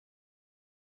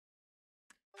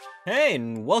Hey,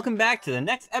 and welcome back to the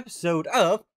next episode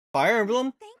of Fire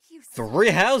Emblem Thank you so Three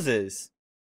Houses.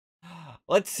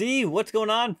 Let's see what's going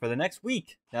on for the next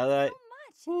week. Now that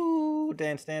much. woo,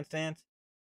 dance. So now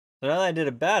that I did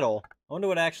a battle, I wonder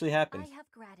what actually I happens. have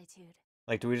gratitude.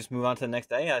 Like, do we just move on to the next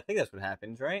day? Yeah, I think that's what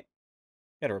happens, right?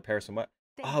 Gotta repair some what?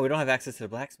 Thank Oh, we don't have access to the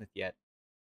blacksmith yet.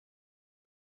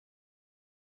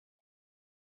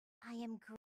 I am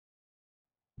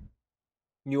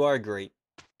You are great.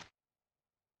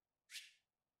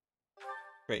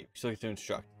 Great, still get to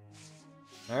instruct.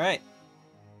 Alright.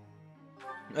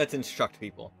 Let's instruct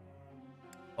people.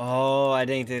 Oh, I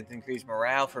think to increase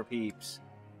morale for peeps.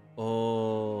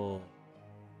 Oh.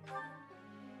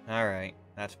 Alright,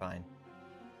 that's fine.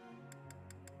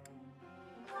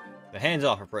 The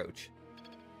hands-off approach.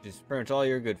 Which is pretty much all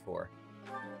you're good for.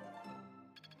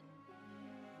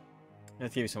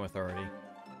 Let's give you some authority.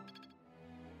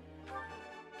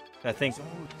 I think...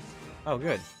 Oh,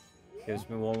 good. Gives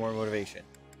me one more motivation.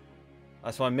 I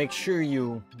just want to make sure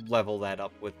you level that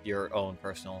up with your own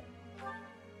personal.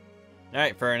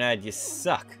 Alright, Fernand, you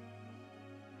suck.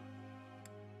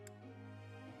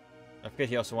 I forget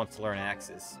he also wants to learn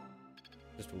axes.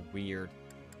 Just weird.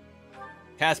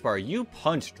 Caspar, you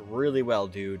punched really well,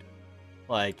 dude.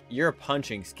 Like, your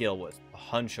punching skill was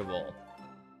punchable.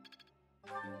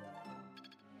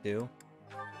 2,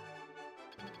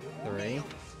 3,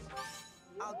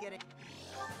 I'll get it.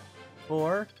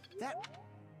 4, That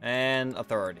and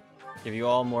authority. Give you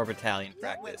all more battalion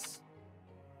practice.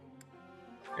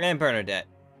 And Bernadette.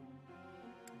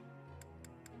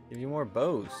 Give you more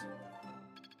bows.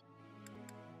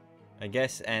 I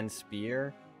guess, and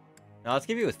spear. Now let's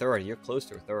give you authority. You're close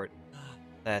to authority.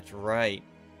 That's right.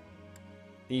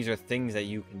 These are things that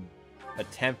you can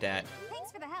attempt at.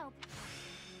 Thanks for the help.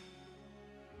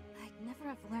 I'd never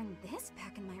have learned this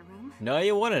back in my room. No,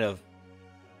 you wouldn't have.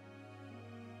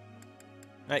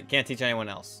 Alright, can't teach anyone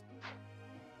else.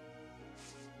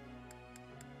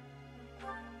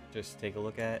 Just take a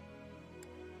look at...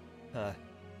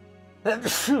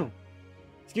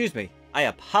 Excuse me. I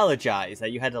apologize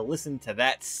that you had to listen to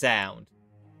that sound.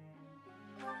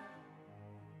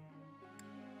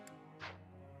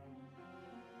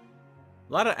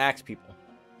 A lot of axe people.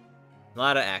 A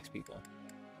lot of axe people.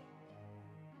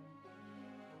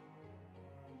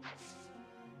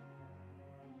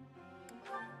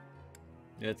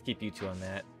 Let's keep you two on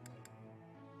that.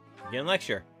 Begin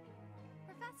lecture.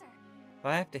 Professor. If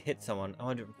I have to hit someone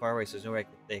 100 from far away so there's no way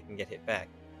they can get hit back.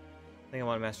 I think I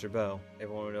want to master bow.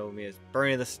 Everyone would know me as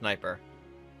Bernie the Sniper.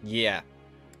 Yeah.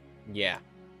 Yeah.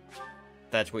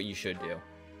 That's what you should do.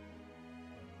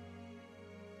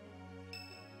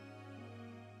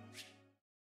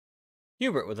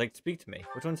 Hubert would like to speak to me.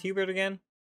 Which one's Hubert again?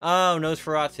 Oh,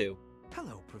 Nosferatu.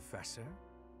 Hello, Professor.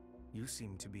 You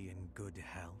seem to be in good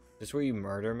health. Is this where you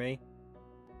murder me?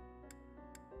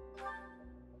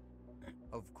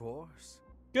 Of course.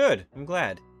 Good. I'm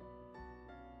glad.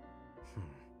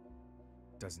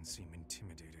 Doesn't seem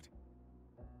intimidated.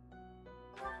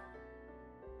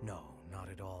 No, not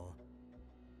at all.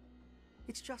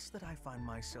 It's just that I find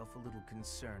myself a little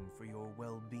concerned for your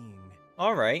well-being.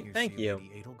 Alright, thank you.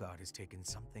 Lady Edelgard has taken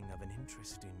something of an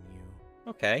interest in you.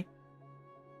 Okay.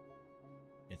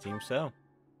 It seems so.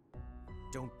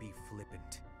 Don't be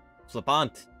flippant.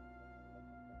 Flippant.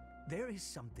 There is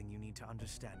something you need to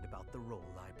understand about the role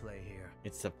I play here.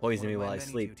 It's to poison me One of while my I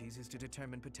many sleep. duties is to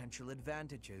determine potential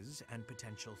advantages and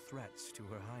potential threats to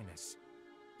Her Highness.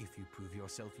 If you prove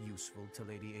yourself useful to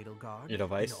Lady Edelgard, Your then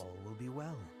device? all will be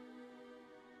well.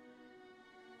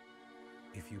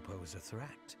 If you pose a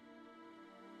threat,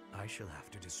 I shall have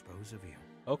to dispose of you.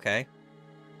 Okay.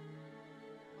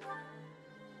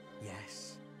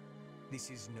 Yes, this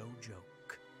is no joke.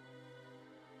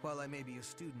 While I may be a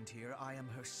student here, I am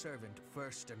her servant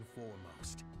first and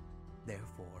foremost.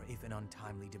 Therefore, if an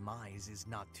untimely demise is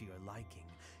not to your liking,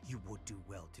 you would do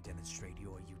well to demonstrate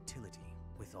your utility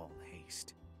with all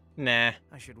haste. Nah.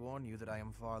 I should warn you that I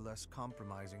am far less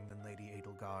compromising than Lady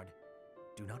Edelgard.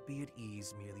 Do not be at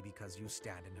ease merely because you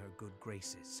stand in her good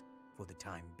graces for the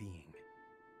time being.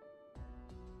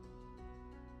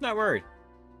 Not worried.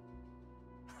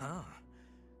 Huh.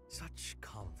 Such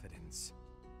confidence.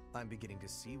 I'm beginning to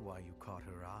see why you caught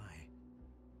her eye.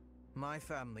 My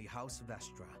family, House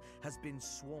Vestra, has been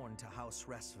sworn to House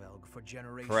Resvelg for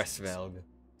generations. Resvelg.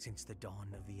 Since the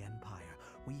dawn of the Empire,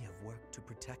 we have worked to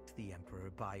protect the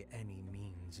Emperor by any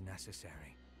means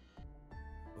necessary.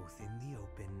 Both in the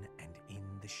open and in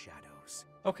the shadows.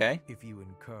 Okay. If you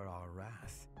incur our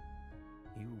wrath,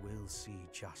 you will see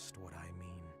just what I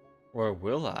mean. Or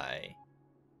will I?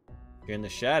 If you're in the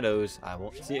shadows, I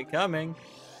won't see it coming.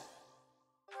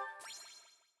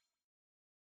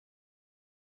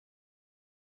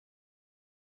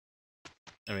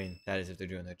 I mean, that is if they're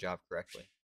doing their job correctly.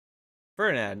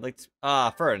 Ferdinand,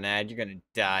 Ferdinand, you're gonna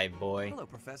die, boy. Hello,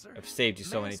 Professor. I've saved you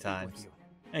so May I many speak with times. you?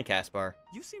 And Caspar.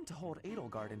 You seem to hold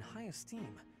Edelgard in high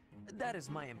esteem. That is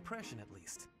my impression, at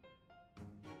least.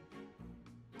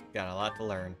 Got a lot to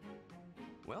learn.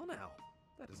 Well now,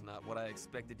 that is not what I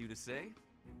expected you to say.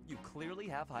 You clearly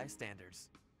have high standards.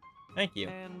 Thank you.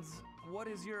 And what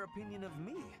is your opinion of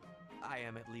me? I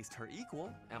am at least her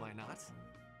equal, am I not?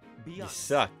 Be You honest.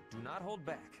 suck. Do not hold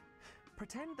back.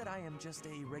 Pretend that I am just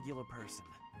a regular person,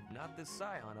 not the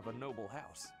scion of a noble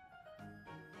house.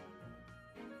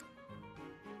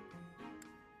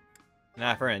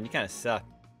 Nah, Ferdinand, you kind of suck.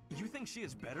 You think she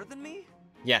is better than me?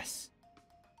 Yes.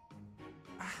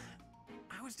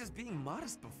 I was just being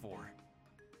modest before.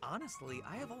 Honestly,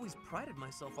 I have always prided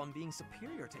myself on being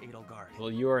superior to Edelgard.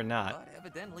 Well, you are not. But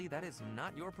evidently, that is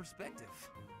not your perspective.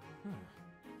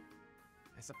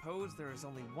 I suppose there is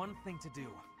only one thing to do.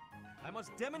 I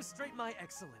must demonstrate my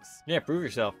excellence. Yeah, prove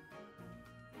yourself.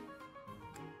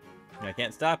 I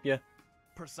can't stop you.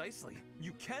 Precisely.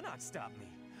 You cannot stop me.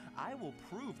 I will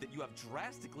prove that you have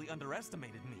drastically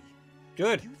underestimated me.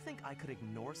 Good. You think I could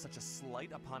ignore such a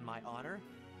slight upon my honor?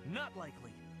 Not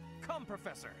likely. Come,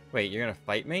 Professor. Wait, you're gonna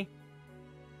fight me?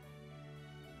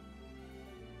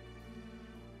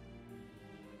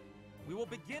 We will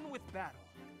begin with battle.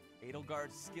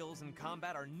 Edelgard's skills in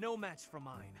combat are no match for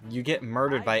mine. You get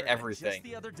murdered I by heard that everything. Just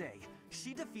the other day,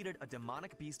 she defeated a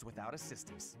demonic beast without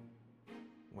assistance.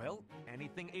 Well,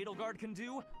 anything Edelgard can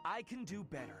do, I can do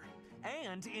better.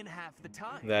 And in half the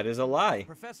time. That is a lie.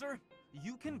 Professor,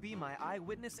 you can be my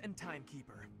eyewitness and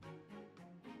timekeeper.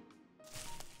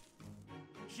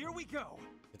 Here we go.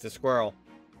 It's a squirrel.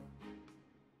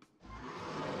 2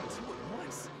 at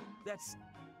once. That's...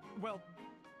 well,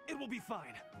 it will be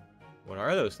fine. What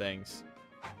are those things?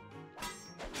 I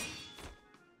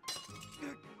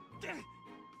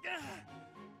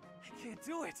can't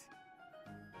do it.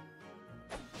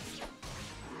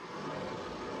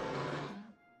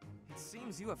 It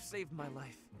seems you have saved my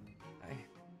life.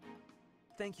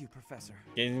 Thank you, Professor.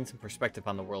 Getting some perspective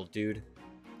on the world, dude.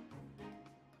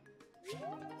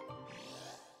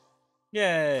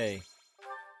 Yay!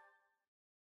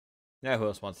 Now who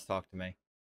else wants to talk to me?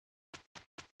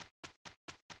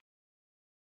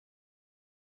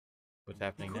 What's We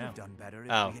happening could now? have done better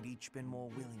if Oh. we had each been more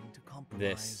willing to compromise.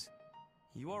 This.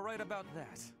 You are right about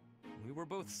that. We were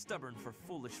both stubborn for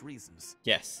foolish reasons.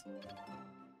 Yes.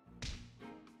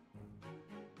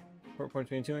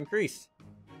 4.22 increased.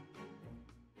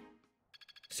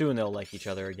 Soon they'll like each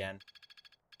other again.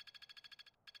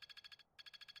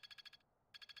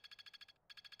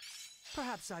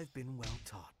 Perhaps I've been well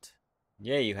taught.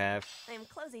 Yeah, you have. I'm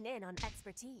closing in on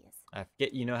expertise. I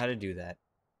forget you know how to do that.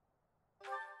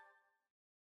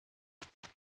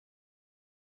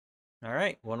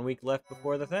 Alright, 1 week left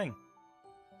before the thing.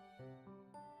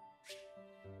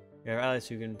 You have allies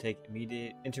who can take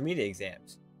intermediate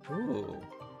exams. Ooh.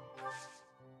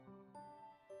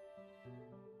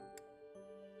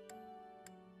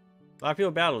 A lot of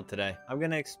people battled today. I'm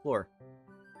gonna explore.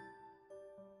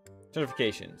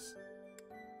 Certifications.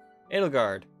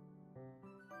 Edelgard.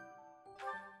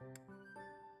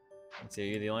 Let's see, are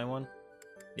you the only one?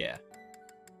 Yeah.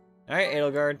 Alright,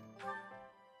 Edelgard.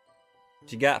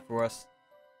 What you got for us?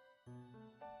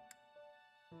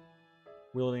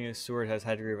 Wielding a sword has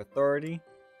high degree of authority.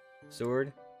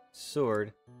 Sword,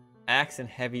 axe, and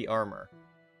heavy armor.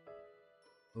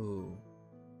 Ooh.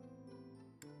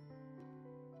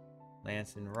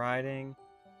 Lance and riding.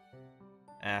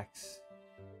 Axe.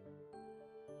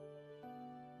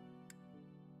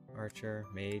 Archer,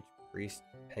 mage, priest,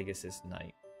 Pegasus,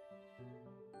 knight.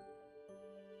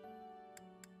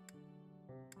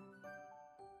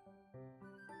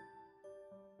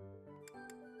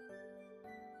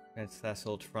 Against that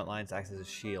soldier front lines acts as a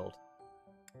shield.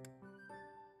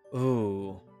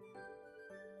 Ooh.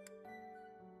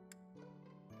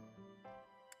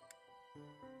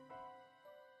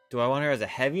 Do I want her as a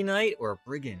heavy knight or a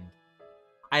brigand?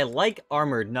 I like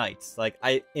armored knights. Like,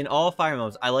 in all fire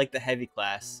modes, I like the heavy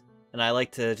class. And I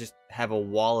like to just have a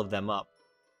wall of them up.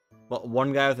 But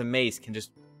one guy with a mace can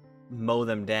just mow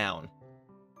them down.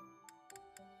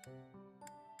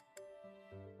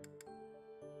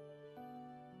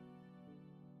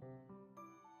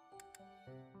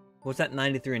 What's that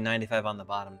 93 and 95 on the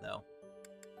bottom, though?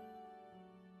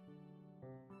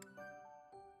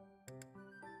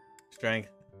 Strength.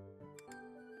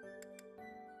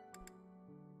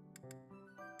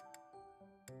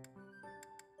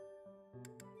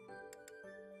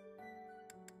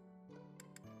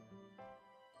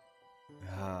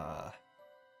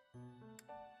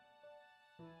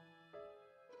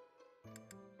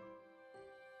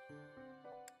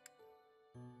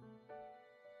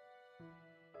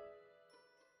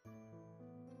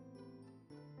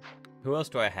 Who else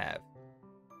do I have?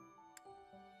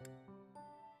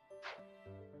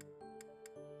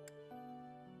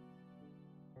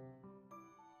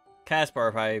 Caspar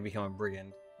if I become a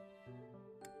brigand.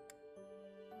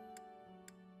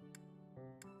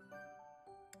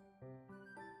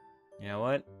 You know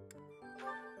what?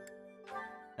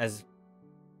 As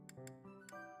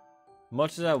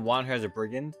much as I want her as a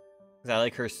brigand, because I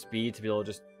like her speed to be able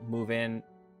to just move in,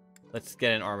 let's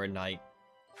get an armored knight.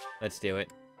 Let's do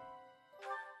it.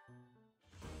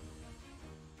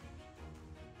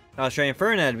 I was training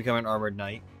Ferdinand to become an armored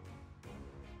knight.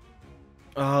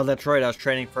 Oh, that's right. I was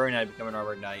training Ferdinand to become an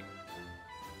armored knight.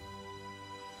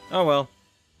 Oh well.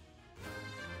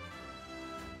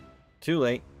 Too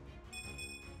late.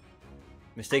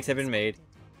 Mistakes have been made.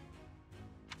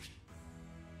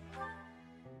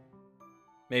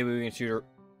 Maybe we can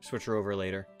switch her over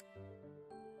later.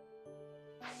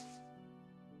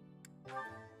 Do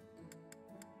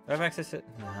I have access to...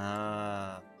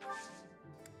 Ah.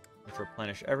 Let's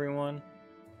replenish everyone.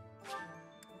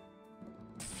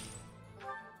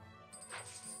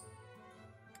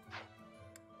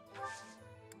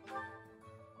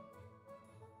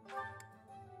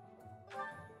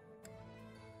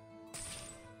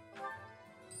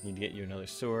 Need to get you another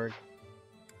sword.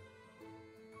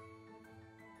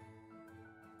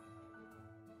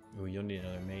 Ooh, you'll need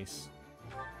another mace.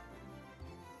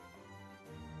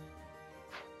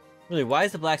 Really, why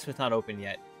is the blacksmith not open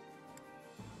yet?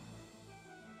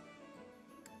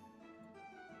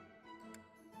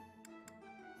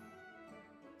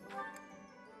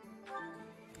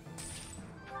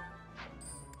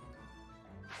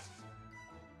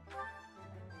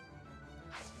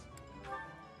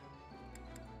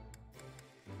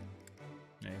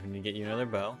 Alright, we need to get you another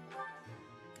bow.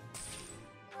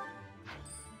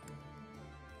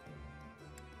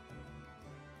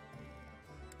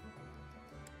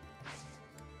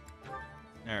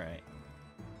 Alright.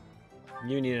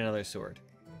 You need another sword.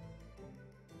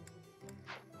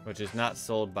 Which is not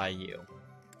sold by you.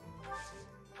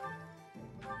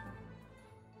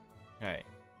 Alright.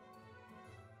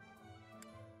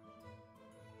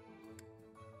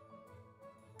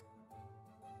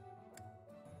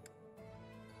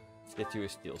 Let's get you a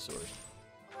steel sword.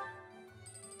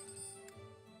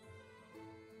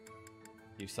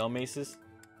 Do you sell maces?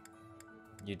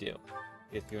 You do.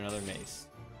 Get you another mace.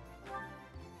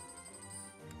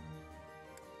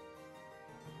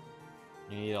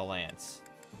 You need a lance.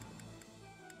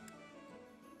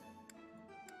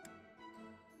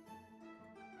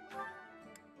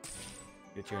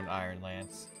 Get you an iron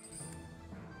lance.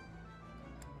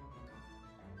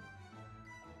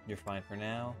 You're fine for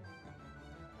now.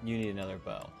 You need another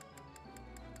bow.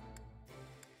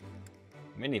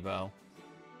 Mini bow?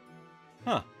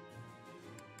 Huh.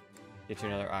 Get you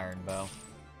another iron bow.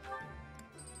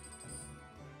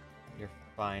 You're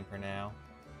fine for now.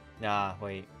 Nah,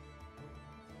 wait.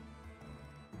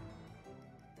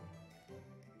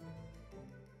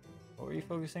 What were you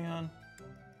focusing on?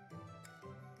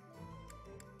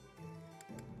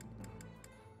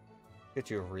 Get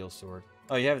you a real sword.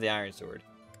 Oh, you have the iron sword.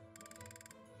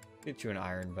 Get you an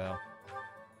iron bow.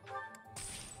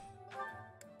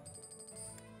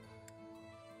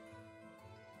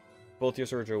 Both your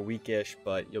swords are weakish,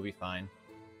 but you'll be fine.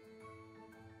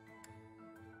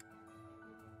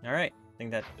 Alright, I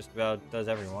think that just about does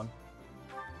everyone.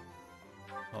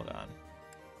 Hold on.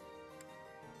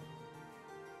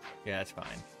 Yeah, that's fine.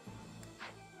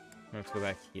 Let's go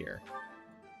back here.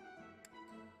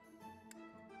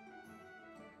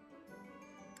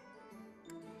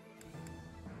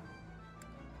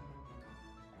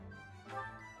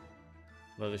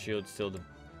 Leather shield still.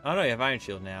 Oh no, you have iron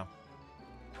shield now.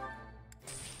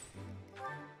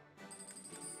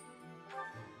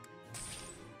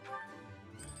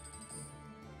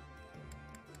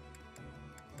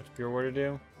 What's pure water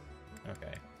do?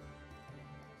 Okay.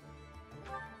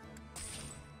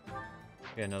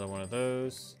 Get another one of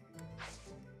those.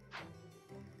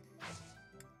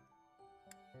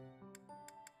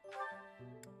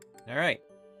 Alright.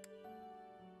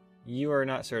 You are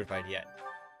not certified yet.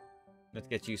 Let's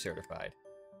get you certified.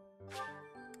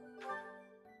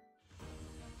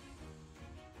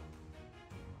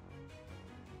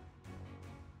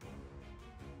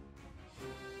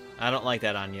 I don't like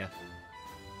that on you.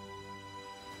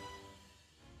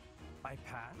 I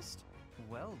passed?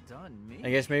 Well done, me. I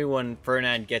guess maybe when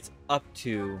Ferdinand gets up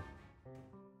to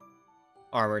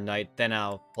Armored Knight, then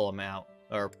I'll pull him out.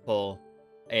 Or pull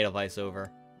Edelweiss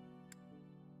over.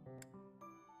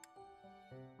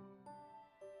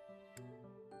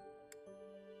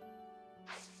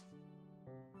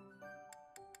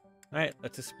 Alright,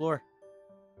 let's explore.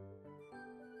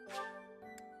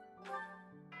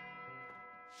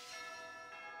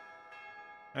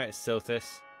 Alright,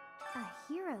 Sothis. A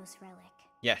hero's relic.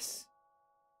 Yes.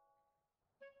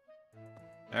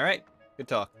 Alright, good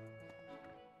talk.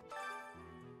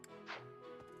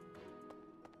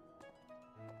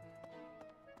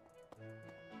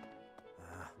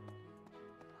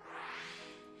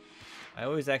 I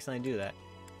always accidentally do that.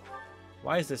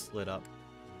 Why is this lit up?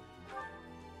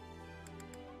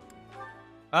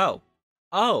 Oh.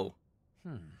 Oh!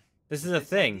 This is a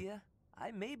thing. Idea,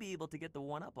 I may be able to get the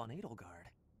one up on Edelgard.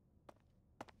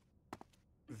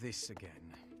 This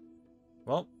again.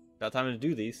 Well, got time to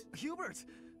do these. Hubert!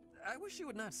 I wish you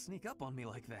would not sneak up on me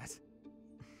like that.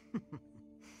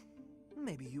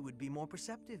 Maybe you would be more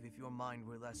perceptive if your mind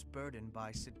were less burdened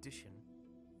by sedition.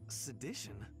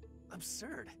 Sedition?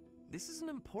 Absurd. This is an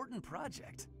important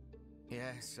project.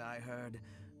 Yes, I heard.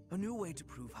 A new way to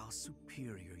prove how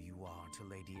superior you are to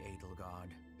Lady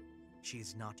Edelgard. She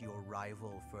is not your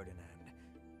rival, Ferdinand.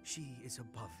 She is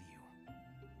above you.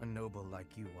 A noble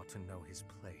like you ought to know his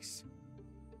place.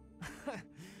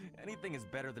 Anything is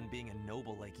better than being a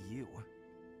noble like you.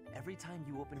 Every time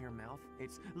you open your mouth,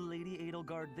 it's Lady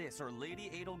Edelgard this or Lady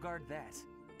Edelgard that.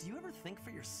 Do you ever think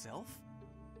for yourself?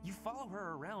 You follow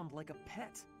her around like a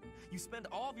pet. You spend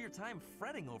all of your time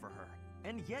fretting over her,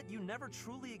 and yet you never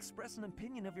truly express an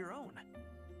opinion of your own.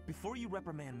 Before you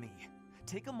reprimand me,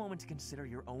 take a moment to consider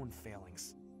your own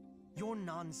failings. Your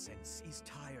nonsense is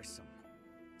tiresome,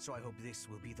 so I hope this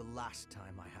will be the last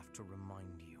time I have to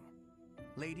remind you.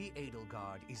 Lady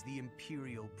Edelgard is the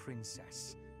Imperial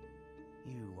Princess.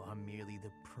 You are merely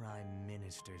the Prime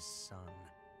Minister's son.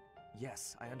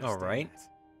 Yes, I understand right. that.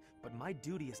 But my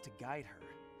duty is to guide her,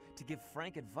 to give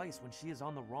frank advice when she is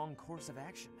on the wrong course of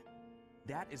action.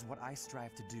 That is what I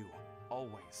strive to do,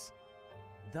 always.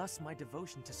 Thus my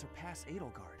devotion to surpass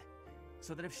Edelgard,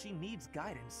 so that if she needs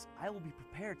guidance, I will be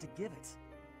prepared to give it.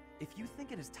 If you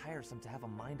think it is tiresome to have a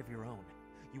mind of your own,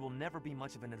 you will never be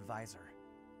much of an advisor.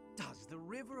 Does the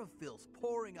river of filth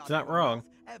pouring out It's not of your wrong. mouth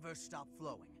ever stop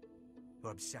flowing?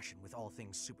 Your obsession with all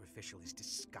things superficial is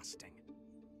disgusting.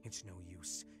 It's no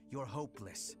use. You're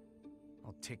hopeless.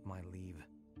 I'll take my leave.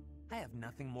 I have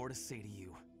nothing more to say to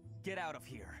you. Get out of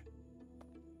here.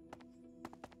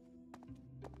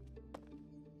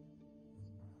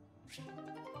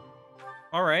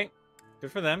 Alright.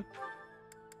 Good for them.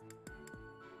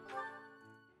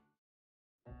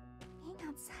 Being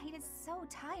outside is so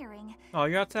tiring. Oh,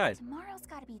 you're outside. Tomorrow's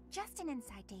gotta be just an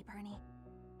inside day, Bernie.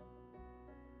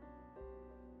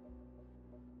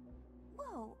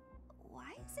 Whoa,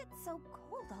 why is it so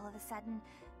cold all of a sudden?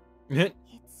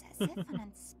 It's as if an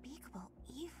unspeakable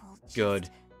evil just... Good.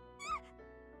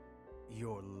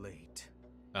 You're late.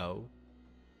 Oh.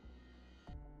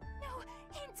 No,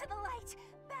 into the light!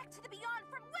 Back to the beyond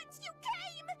from whence you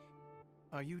came!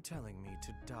 Are you telling me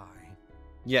to die?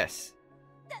 Yes.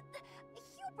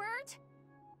 Hubert!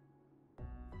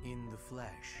 In the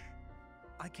flesh.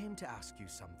 I came to ask you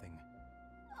something.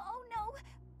 Oh no,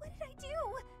 what did I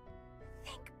do?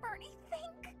 Think, Bernie,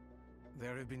 think!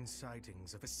 There have been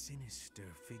sightings of a sinister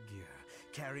figure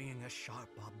carrying a sharp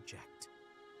object,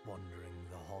 wandering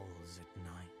the halls at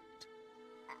night.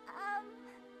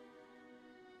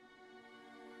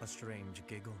 A strange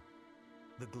giggle,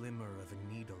 the glimmer of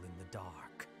a needle in the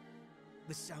dark,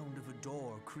 the sound of a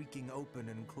door creaking open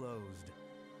and closed.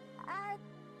 I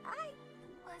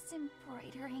was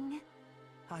embroidering.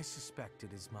 I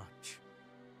suspected as much.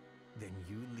 Then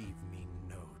you leave me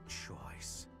no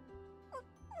choice.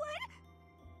 What?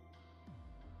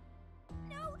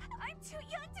 No, I'm too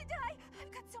young to die!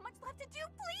 I've got so much left to do,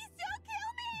 please don't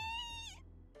kill me!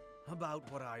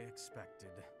 About what I expected.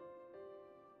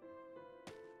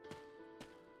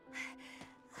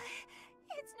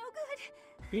 It's no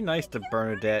good. Be nice I to can't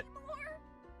Bernadette. run anymore.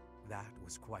 That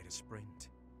was quite a sprint.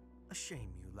 A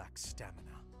shame you lack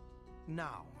stamina.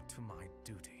 Now to my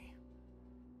duty.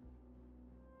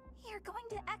 You're going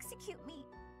to execute me,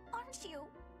 aren't you?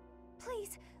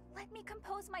 Please, let me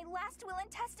compose my last will and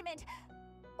testament.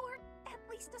 Or at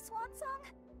least a swan song.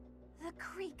 The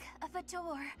creak of a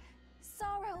door.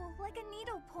 Sorrow like a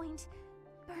needle point.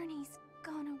 Bernie's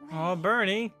gone away. Oh,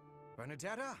 Bernie.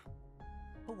 Bernadetta,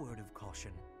 a word of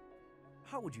caution.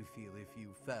 How would you feel if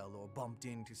you fell or bumped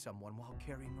into someone while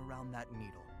carrying around that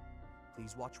needle?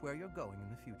 Please watch where you're going in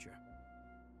the future.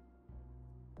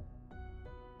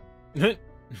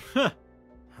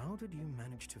 How did you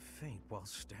manage to faint while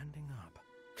standing up?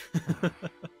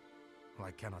 Well,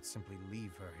 I cannot simply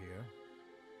leave her here.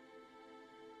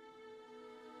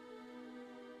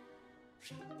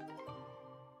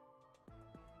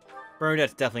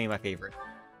 Bernadette's definitely my favorite.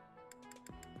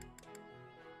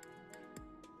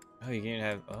 Oh, you can't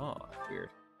have... Oh, that's weird.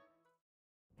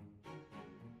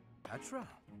 Petra,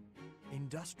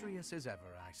 Industrious as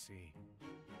ever, I see.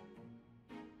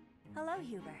 Hello,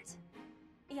 Hubert.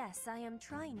 Yes, I am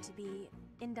trying to be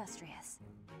industrious.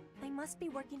 I must be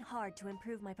working hard to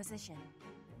improve my position.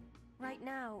 Right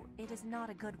now, it is not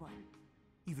a good one.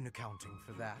 Even accounting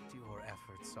for that, your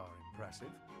efforts are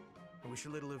impressive. I wish a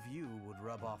little of you would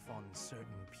rub off on certain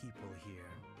people here.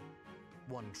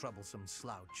 One troublesome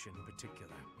slouch in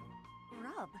particular.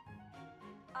 Rub?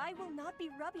 I will not be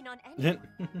rubbing on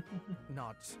anyone.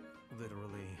 Not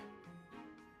literally.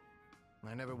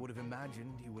 I never would have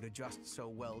imagined you would adjust so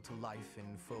well to life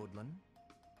in Fodlan.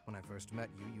 When I first met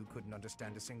you, you couldn't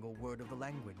understand a single word of the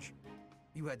language.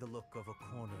 You had the look of a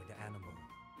cornered animal.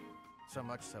 So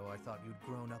much so I thought you'd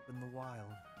grown up in the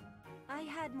wild. I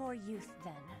had more youth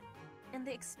then, and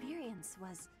the experience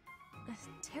was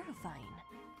terrifying.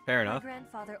 Fair My enough.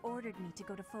 grandfather ordered me to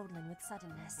go to Fodlan with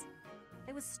suddenness.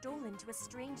 I was stolen to a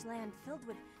strange land filled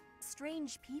with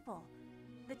strange people.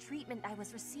 The treatment I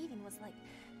was receiving was like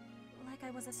I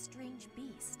was a strange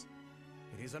beast.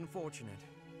 It is unfortunate,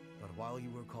 but while you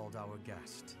were called our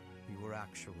guest, you were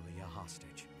actually a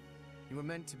hostage. You were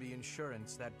meant to be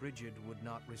insurance that Brigid would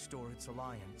not restore its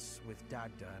alliance with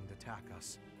Dagda and attack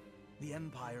us. The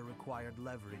Empire required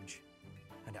leverage,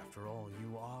 and after all,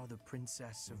 you are the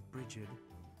Princess of Brigid.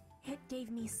 It gave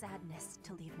me sadness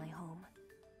to leave my home,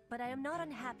 but I am not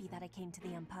unhappy that I came to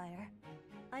the Empire.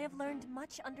 I have learned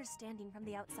much understanding from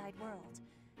the outside world.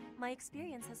 My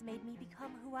experience has made me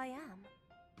become who I am,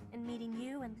 and meeting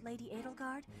you and Lady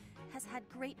Edelgard has had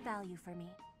great value for me.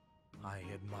 I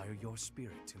admire your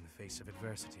spirit in the face of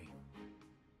adversity.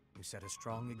 You set a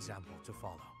strong example to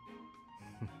follow.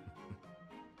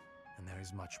 And there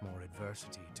is much more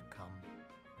adversity to come.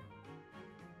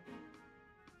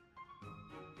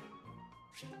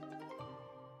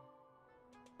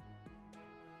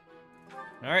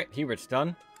 Alright, Hubert's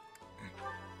done.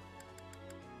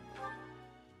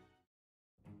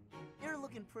 You're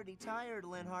looking pretty tired,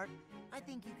 Linhart. I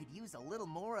think you could use a little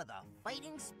more of the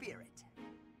fighting spirit.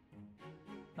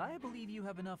 I believe you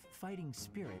have enough fighting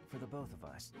spirit for the both of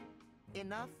us.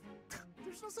 Enough?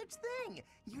 There's no such thing.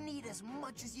 You need as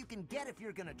much as you can get if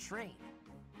you're gonna train.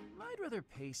 I'd rather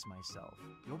pace myself.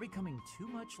 You're becoming too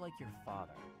much like your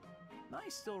father. I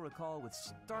still recall with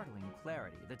startling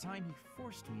clarity the time he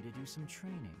forced me to do some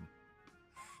training.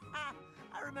 Ha!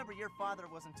 I remember your father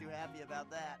wasn't too happy about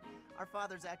that. Our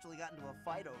fathers actually got into a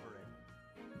fight over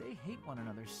it. They hate one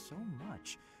another so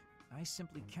much. I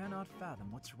simply cannot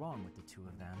fathom what's wrong with the two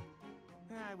of them.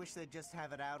 I wish they'd just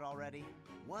have it out already.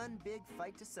 One big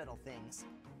fight to settle things.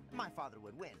 My father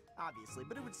would win, obviously,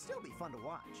 but it would still be fun to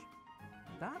watch.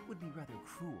 That would be rather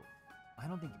cruel. I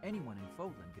don't think anyone in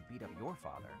Fodlan could beat up your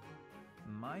father.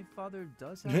 My father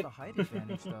does have the height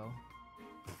advantage, though.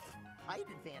 Height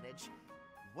advantage?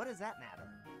 What does that matter?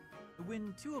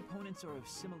 When two opponents are of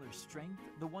similar strength,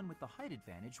 the one with the height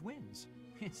advantage wins.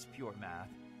 It's pure math.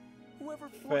 Whoever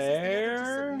forces the other to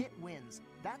Fair? submit wins.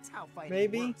 That's how fighting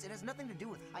Maybe? works. It has nothing to do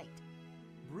with height.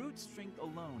 Brute strength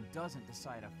alone doesn't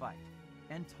decide a fight.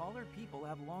 And taller people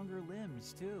have longer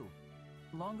limbs, too.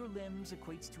 Longer limbs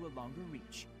equates to a longer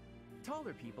reach.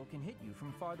 Taller people can hit you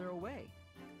from farther away.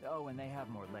 Oh, and they have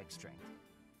more leg strength.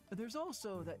 There's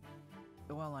also that...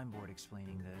 Well, I'm bored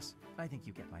explaining this. I think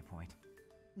you get my point.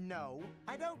 No,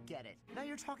 I don't get it. Now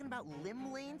you're talking about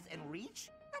limb length and reach?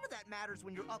 None of that matters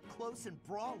when you're up close and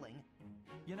brawling.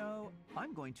 You know,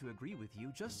 I'm going to agree with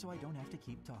you just so I don't have to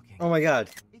keep talking. Oh my god.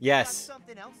 If Yes. you got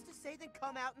something else to say, then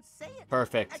come out and say it.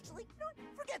 Perfect. Actually, no,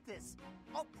 forget this.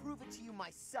 I'll prove it to you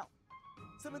myself.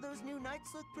 Some of those new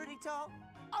knights look pretty tall.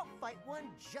 I'll fight one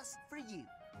just for you.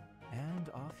 And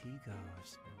off he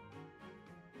goes.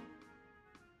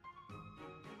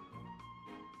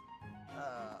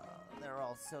 They're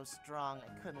all so strong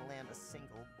I couldn't land a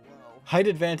single blow. Height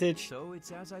advantage. So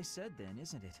it's as I said then,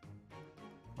 isn't it?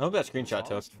 I hope that screenshot took.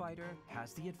 Tallest fighter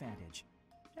has the advantage.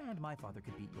 And my father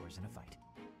could beat yours in a fight.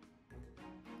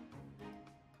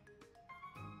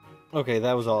 Okay,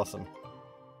 that was awesome.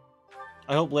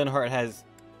 I hope Linhart has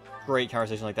great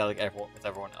conversation like that with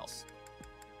everyone else.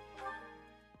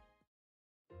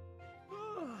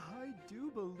 I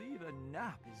do believe a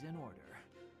nap is in order.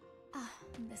 Ah,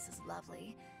 this is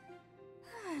lovely.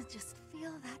 Just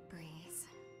feel that breeze.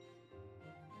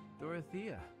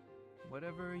 Dorothea,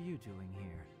 whatever are you doing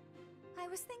here? I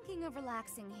was thinking of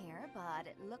relaxing here, but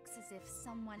it looks as if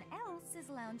someone else is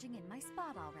lounging in my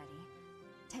spot already.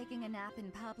 Taking a nap in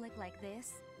public like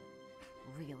this?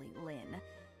 Really, Lynn.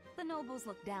 The nobles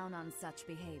look down on such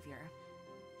behavior.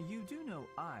 You do know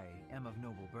I am of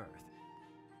noble birth.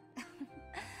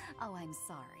 Oh, I'm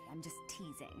sorry. I'm just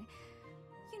teasing.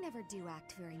 You never do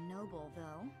act very noble,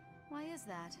 though. Why is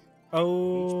that?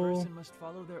 Oh. Each person must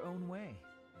follow their own way.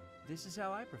 This is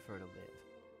how I prefer to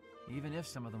live. Even if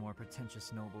some of the more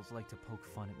pretentious nobles like to poke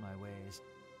fun at my ways.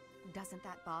 Doesn't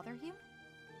that bother you?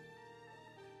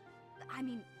 I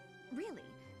mean, really?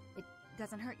 It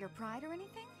doesn't hurt your pride or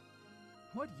anything?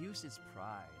 What use is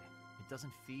pride? It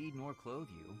doesn't feed nor clothe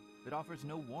you. It offers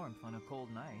no warmth on a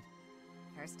cold night.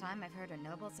 First time I've heard a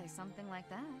noble say something like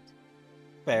that.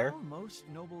 Fair. Well, most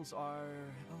nobles are...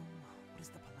 oh, what is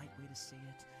the polite way to say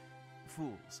it?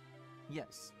 Fools.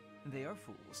 Yes, they are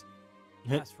fools.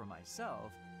 As for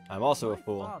myself, I'm also a my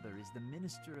fool. father is the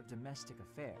Minister of Domestic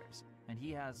Affairs, and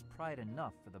he has pride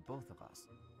enough for the both of us.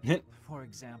 For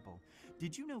example,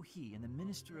 did you know he and the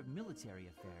Minister of Military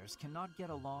Affairs cannot get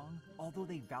along, although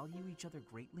they value each other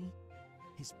greatly?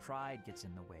 His pride gets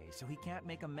in the way, so he can't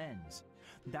make amends.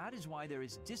 That is why there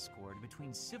is discord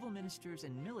between civil ministers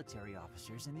and military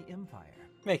officers in the Empire.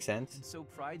 Makes sense. And so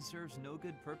pride serves no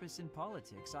good purpose in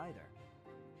politics either.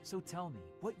 So tell me,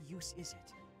 what use is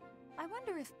it? I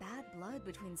wonder if bad blood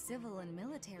between civil and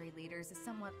military leaders is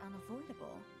somewhat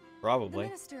unavoidable. The Probably.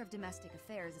 Minister of Domestic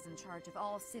Affairs is in charge of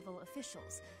all civil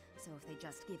officials, so if they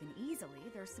just give in easily,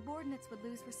 their subordinates would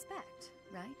lose respect,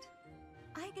 right?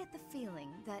 I get the feeling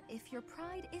that if your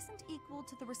pride isn't equal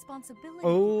to the responsibility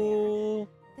you Oh.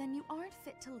 bear, then you aren't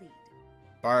fit to lead.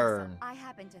 Burn. Also, I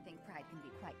happen to think pride can be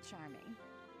quite charming.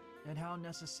 And how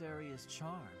necessary is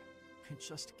charm? It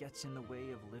just gets in the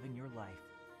way of living your life.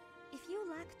 If you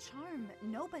lack charm,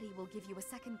 nobody will give you a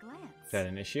second glance. Is that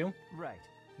an issue? Right,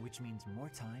 which means more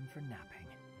time for napping.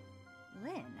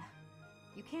 Lynn,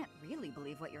 you can't really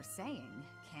believe what you're saying,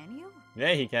 can you?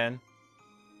 Yeah, he can.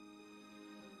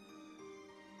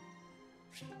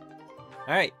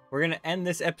 Alright, we're going to end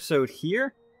this episode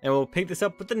here, and we'll pick this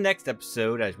up with the next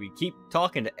episode as we keep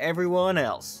talking to everyone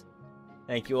else.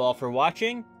 Thank you all for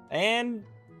watching, and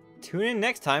tune in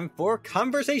next time for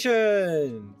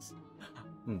Conversations!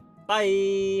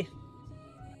 Bye!